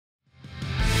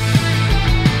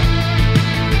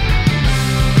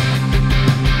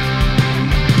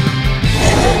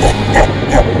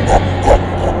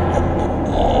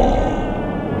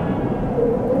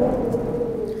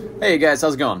Hey guys,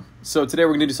 how's it going? So today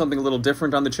we're going to do something a little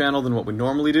different on the channel than what we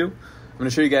normally do. I'm going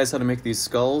to show you guys how to make these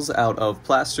skulls out of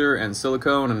plaster and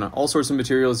silicone and all sorts of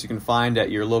materials you can find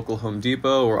at your local Home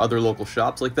Depot or other local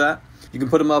shops like that. You can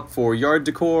put them up for yard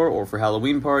decor or for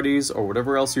Halloween parties or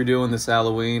whatever else you're doing this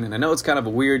Halloween. And I know it's kind of a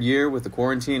weird year with the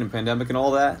quarantine and pandemic and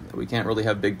all that. We can't really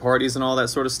have big parties and all that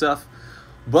sort of stuff.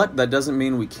 But that doesn't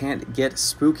mean we can't get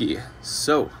spooky.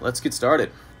 So let's get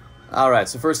started. Alright,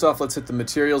 so first off, let's hit the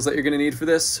materials that you're going to need for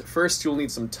this. First, you'll need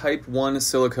some type 1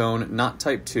 silicone, not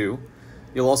type 2.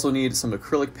 You'll also need some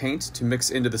acrylic paint to mix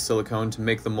into the silicone to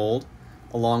make the mold,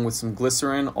 along with some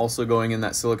glycerin also going in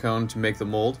that silicone to make the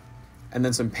mold, and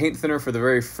then some paint thinner for the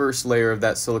very first layer of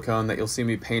that silicone that you'll see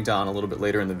me paint on a little bit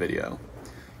later in the video.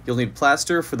 You'll need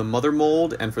plaster for the mother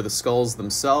mold and for the skulls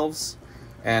themselves,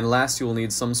 and last you will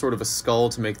need some sort of a skull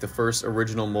to make the first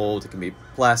original mold. It can be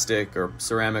plastic or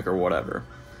ceramic or whatever.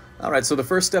 Alright, so the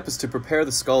first step is to prepare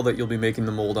the skull that you'll be making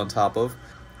the mold on top of.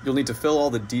 You'll need to fill all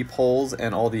the deep holes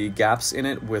and all the gaps in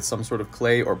it with some sort of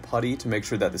clay or putty to make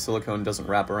sure that the silicone doesn't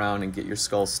wrap around and get your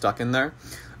skull stuck in there.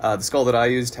 The skull that I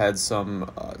used had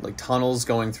some tunnels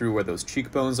going through where those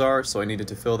cheekbones are, so I needed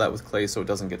to fill that with clay so it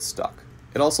doesn't get stuck.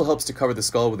 It also helps to cover the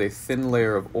skull with a thin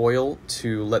layer of oil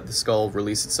to let the skull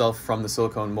release itself from the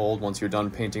silicone mold once you're done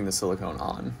painting the silicone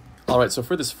on. Alright, so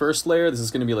for this first layer, this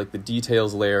is going to be like the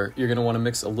details layer. You're going to want to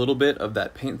mix a little bit of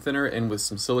that paint thinner in with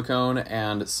some silicone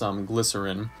and some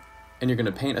glycerin. And you're going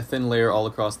to paint a thin layer all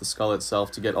across the skull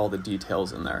itself to get all the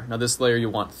details in there. Now this layer you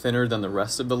want thinner than the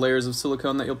rest of the layers of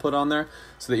silicone that you'll put on there,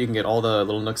 so that you can get all the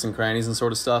little nooks and crannies and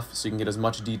sort of stuff, so you can get as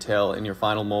much detail in your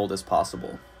final mold as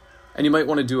possible. And you might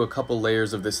want to do a couple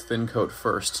layers of this thin coat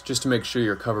first, just to make sure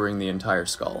you're covering the entire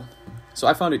skull. So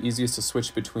I found it easiest to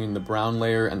switch between the brown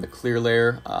layer and the clear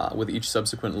layer with each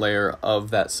subsequent layer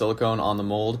of that silicone on the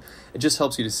mold. It just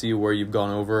helps you to see where you've gone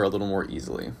over a little more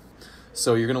easily.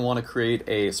 So you're going to want to create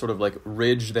a sort of like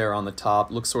ridge there on the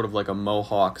top, looks sort of like a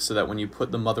mohawk, so that when you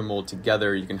put the mother mold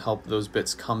together, you can help those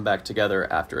bits come back together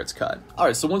after it's cut.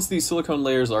 Alright, so once these silicone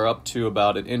layers are up to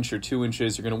about 1 inch or 2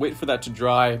 inches, you're going to wait for that to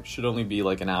dry. Should only be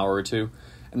like an hour or two.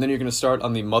 And then you're going to start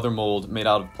on the mother mold made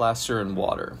out of plaster and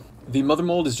water. The mother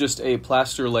mold is just a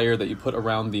plaster layer that you put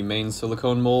around the main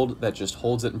silicone mold that just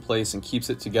holds it in place and keeps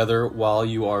it together while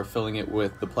you are filling it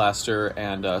with the plaster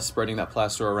and spreading that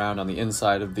plaster around on the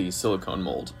inside of the silicone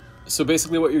mold. So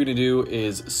basically what you're going to do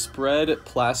is spread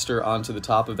plaster onto the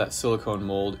top of that silicone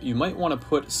mold. You might want to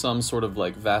put some sort of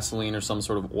like Vaseline or some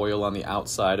sort of oil on the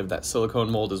outside of that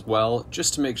silicone mold as well,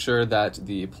 just to make sure that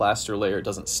the plaster layer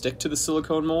doesn't stick to the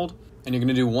silicone mold. And you're going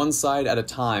to do one side at a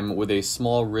time with a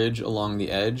small ridge along the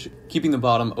edge, keeping the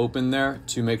bottom open there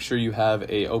to make sure you have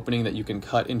an opening that you can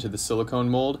cut into the silicone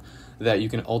mold that you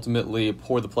can ultimately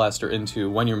pour the plaster into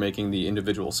when you're making the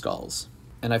individual skulls.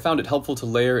 And I found it helpful to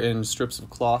layer in strips of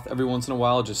cloth every once in a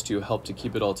while just to help to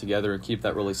keep it all together and keep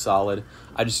that really solid.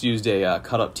 I just used a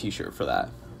cut-up t-shirt for that.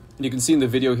 And you can see in the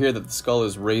video here that the skull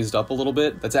is raised up a little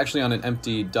bit. That's actually on an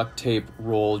empty duct tape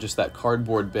roll, just that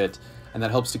cardboard bit. And that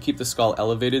helps to keep the skull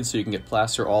elevated so you can get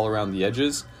plaster all around the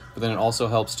edges, but then it also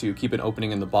helps to keep an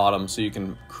opening in the bottom so you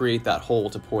can create that hole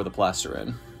to pour the plaster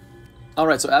in.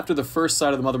 Alright, so after the first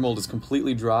side of the mother mold is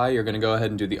completely dry, you're going to go ahead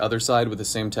and do the other side with the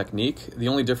same technique. The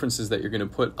only difference is that you're going to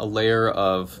put a layer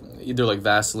of either like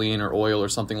Vaseline or oil or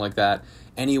something like that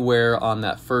anywhere on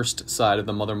that first side of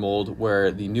the mother mold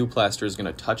where the new plaster is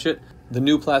going to touch it. The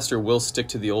new plaster will stick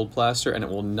to the old plaster and it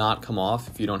will not come off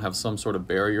if you don't have some sort of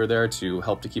barrier there to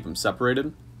help to keep them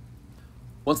separated.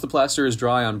 Once the plaster is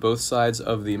dry on both sides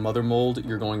of the mother mold,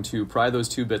 you're going to pry those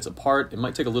two bits apart. It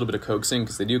might take a little bit of coaxing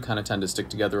because they do kind of tend to stick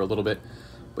together a little bit,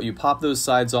 but you pop those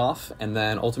sides off and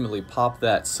then ultimately pop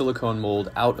that silicone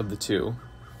mold out of the two.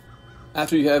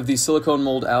 After you have the silicone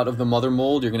mold out of the mother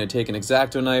mold, you're going to take an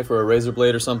X-Acto knife or a razor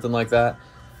blade or something like that,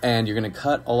 and you're going to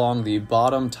cut along the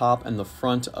bottom, top, and the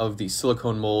front of the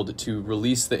silicone mold to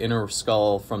release the inner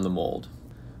skull from the mold.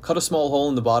 Cut a small hole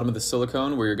in the bottom of the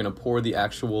silicone where you're going to pour the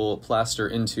actual plaster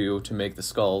into to make the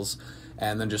skulls,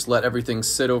 and then just let everything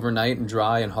sit overnight and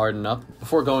dry and harden up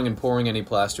before going and pouring any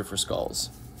plaster for skulls.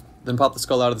 Then pop the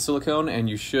skull out of the silicone and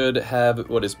you should have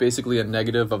what is basically a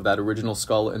negative of that original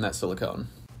skull in that silicone.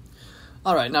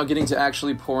 Alright, now getting to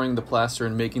actually pouring the plaster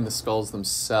and making the skulls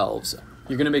themselves.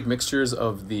 You're going to make mixtures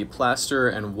of the plaster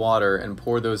and water and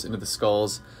pour those into the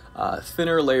skulls.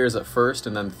 Thinner layers at first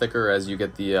and then thicker as you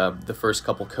get the first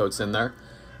couple coats in there.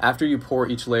 After you pour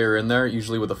each layer in there,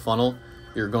 usually with a funnel,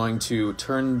 you're going to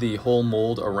turn the whole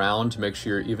mold around to make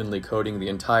sure you're evenly coating the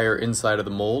entire inside of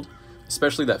the mold.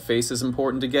 Especially that face is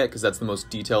important to get because that's the most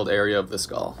detailed area of the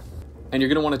skull. And you're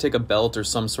going to want to take a belt or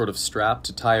some sort of strap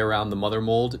to tie around the mother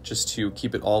mold just to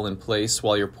keep it all in place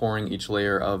while you're pouring each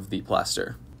layer of the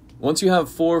plaster. Once you have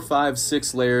 4, 5,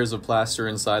 6 layers of plaster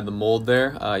inside the mold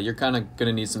there, you're kind of going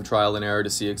to need some trial and error to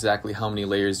see exactly how many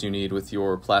layers you need with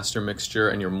your plaster mixture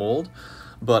and your mold.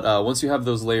 But once you have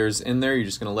those layers in there, you're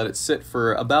just going to let it sit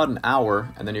for about an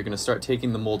hour, and then you're going to start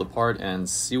taking the mold apart and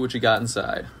see what you got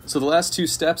inside. So the last 2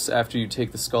 steps after you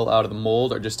take the skull out of the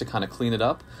mold are just to kind of clean it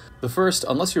up. The first,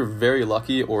 unless you're very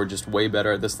lucky or just way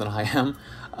better at this than I am,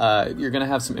 you're going to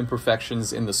have some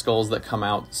imperfections in the skulls that come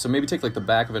out. So maybe take like the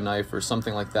back of a knife or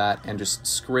something like that and just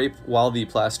scrape while the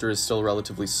plaster is still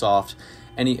relatively soft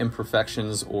any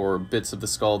imperfections or bits of the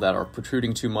skull that are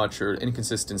protruding too much or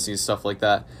inconsistencies, stuff like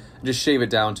that. Just shave it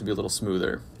down to be a little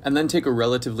smoother. And then take a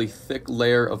relatively thick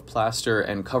layer of plaster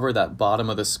and cover that bottom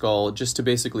of the skull just to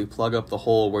basically plug up the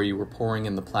hole where you were pouring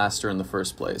in the plaster in the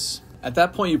first place. At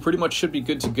that point, you pretty much should be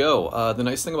good to go. The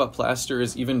nice thing about plaster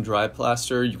is even dry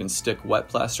plaster, you can stick wet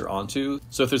plaster onto.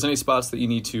 So if there's any spots that you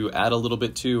need to add a little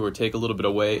bit to or take a little bit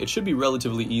away, it should be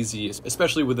relatively easy,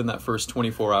 especially within that first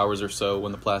 24 hours or so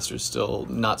when the plaster is still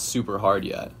not super hard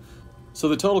yet. So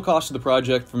the total cost of the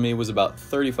project for me was about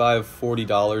 $35,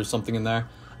 $40, something in there.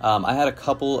 I had a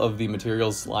couple of the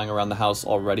materials lying around the house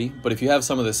already, but if you have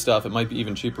some of this stuff, it might be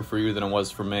even cheaper for you than it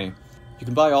was for me. You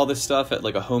can buy all this stuff at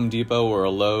like a Home Depot or a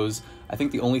Lowe's. I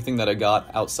think the only thing that I got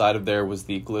outside of there was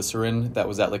the glycerin that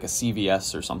was at like a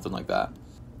CVS or something like that.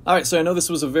 Alright, so I know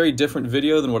this was a very different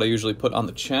video than what I usually put on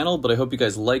the channel, but I hope you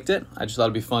guys liked it. I just thought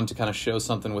it'd be fun to kind of show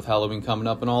something with Halloween coming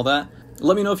up and all that.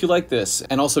 Let me know if you like this.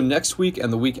 And also next week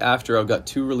and the week after, I've got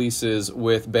 2 releases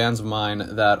with bands of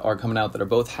mine that are coming out that are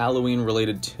both Halloween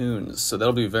related tunes. So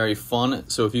that'll be very fun.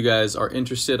 So if you guys are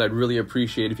interested, I'd really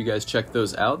appreciate if you guys check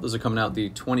those out. Those are coming out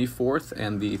the 24th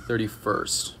and the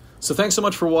 31st. So thanks so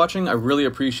much for watching. I really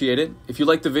appreciate it. If you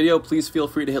liked the video, please feel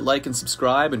free to hit like and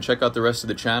subscribe and check out the rest of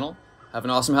the channel. Have an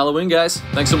awesome Halloween, guys.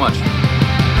 Thanks so much.